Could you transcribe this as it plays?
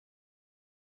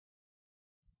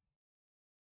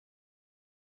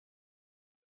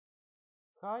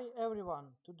Hi everyone,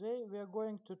 today we are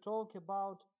going to talk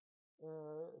about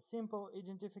simple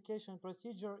identification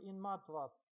procedure in MatLab.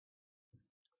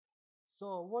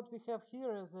 So what we have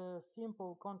here is a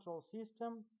simple control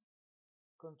system,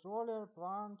 controller,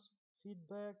 plant,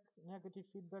 feedback, negative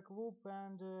feedback loop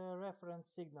and reference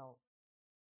signal.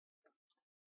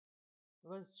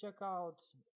 Let's check out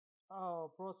our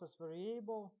process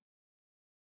variable.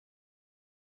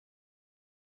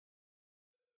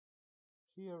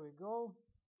 Here we go.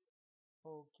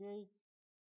 Okay.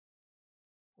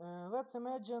 Let's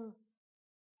imagine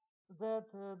that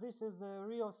this is a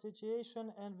real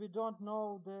situation and we don't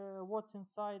know what's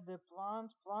inside the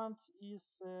plant is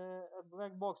a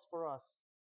black box for us.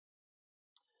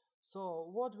 So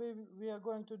what we are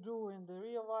going to do in the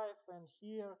real life and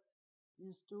here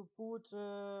is to put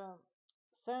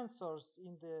sensors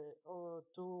in the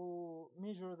to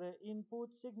measure the input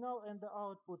signal and the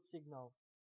output signal.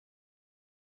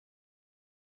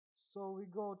 So we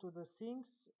go to the things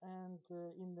and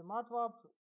in the MATLAB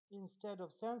instead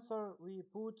of sensor we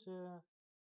put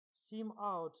sim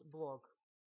out block.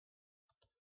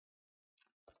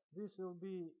 This will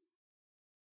be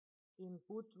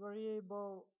input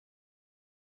variable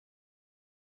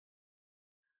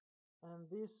and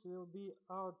this will be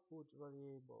output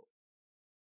variable.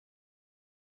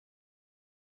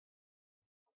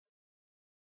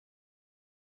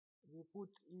 We put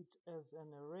it as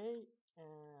an array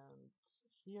and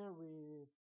here we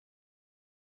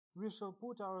shall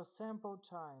put our sample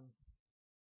time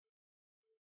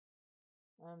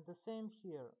and the same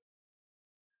here.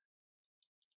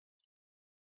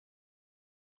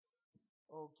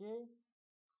 Okay,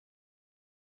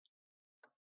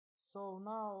 so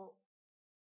now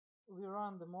we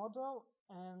run the model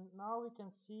and now we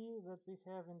can see that we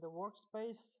have in the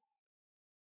workspace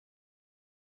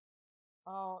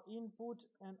our input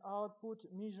and output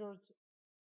measured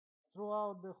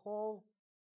throughout the whole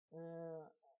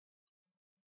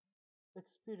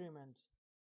experiment.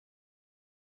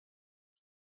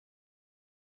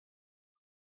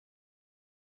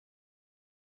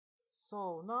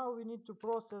 So now we need to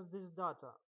process this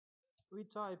data. We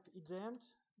type ident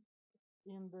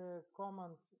in the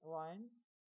command line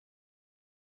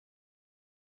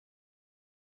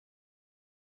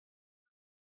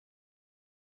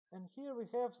and here we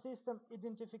have system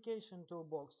identification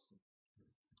toolbox.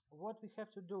 What we have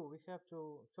to do, we have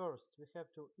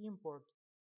to import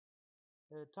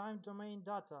time domain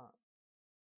data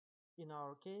in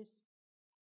our case,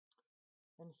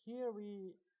 and here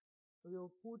we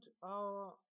will put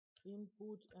our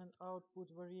input and output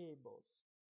variables.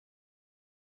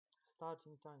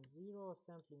 Starting time 0,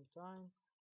 sampling time.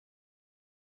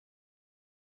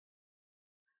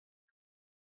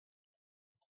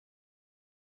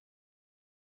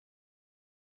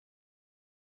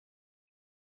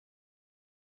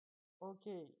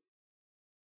 Okay,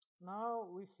 now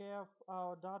we have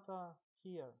our data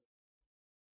here.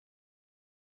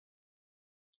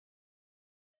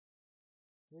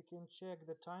 We can check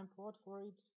the time plot for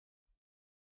it.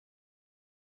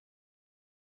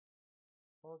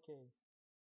 Okay.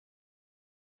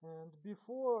 And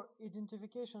before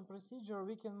identification procedure,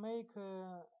 we can make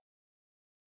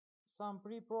some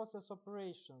pre-process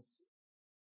operations.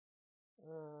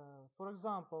 For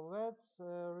example, let's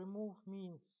remove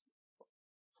means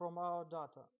from our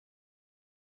data.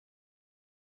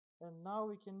 And now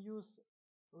we can use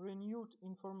renewed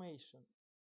information.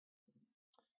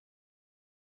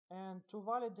 And to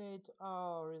validate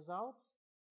our results,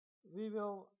 we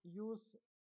will use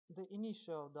the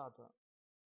initial data.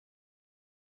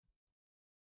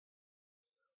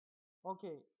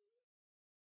 Okay.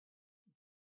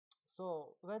 So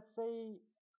let's say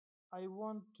I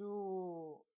want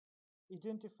to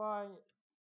identify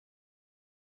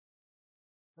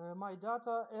my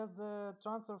data as a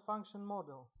transfer function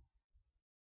model.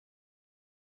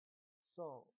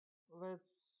 So let's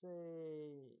say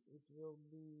it will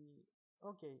be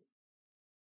okay.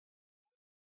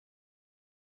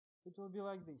 It will be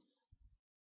like this.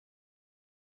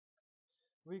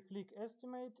 We click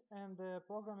estimate and the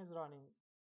program is running.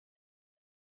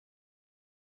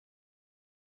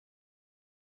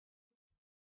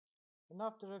 And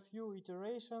after a few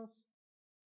iterations,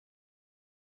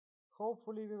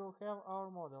 hopefully we will have our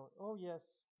model. Oh yes,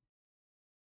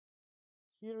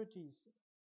 here it is.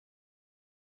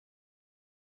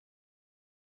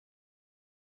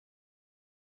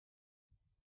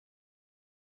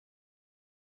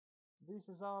 This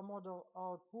is our model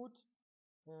output.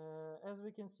 As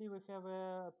we can see, we have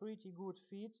a pretty good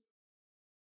fit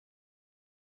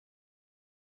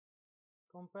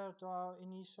compared to our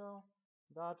initial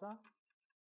data.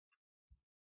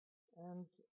 And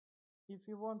if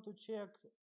you want to check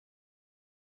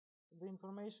the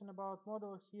information about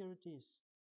model, here it is.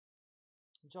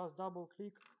 Just double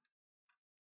click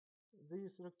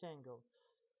this rectangle.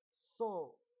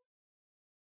 So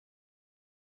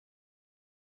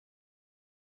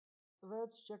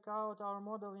let's check out our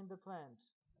model in the plant.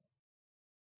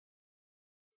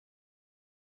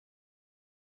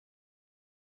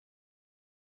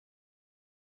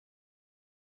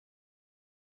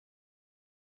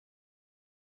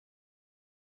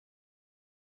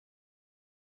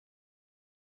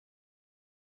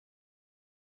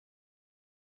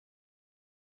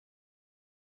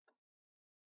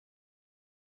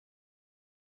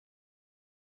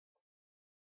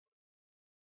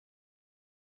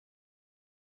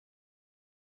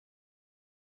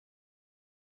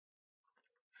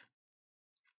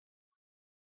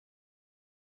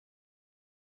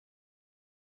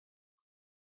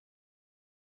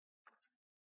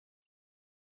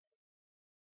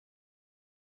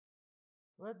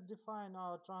 Let's define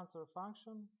our transfer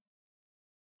function.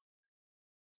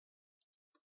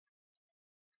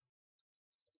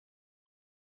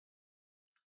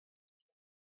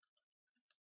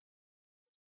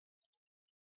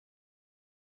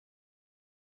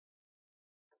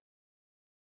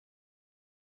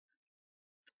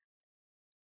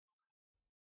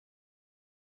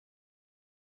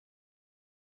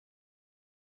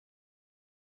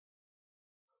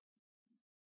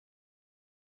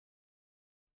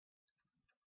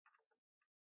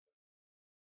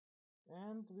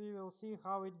 And we will see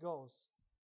how it goes.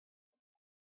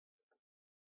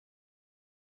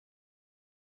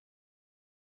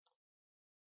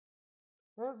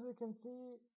 As we can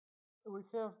see, we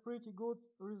have pretty good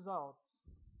results.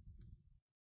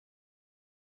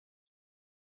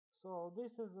 So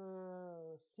this is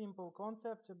a simple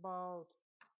concept about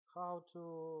how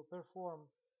to perform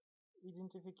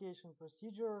identification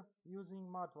procedure using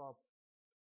MATLAB.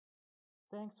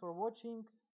 Thanks for watching.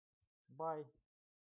 Bye.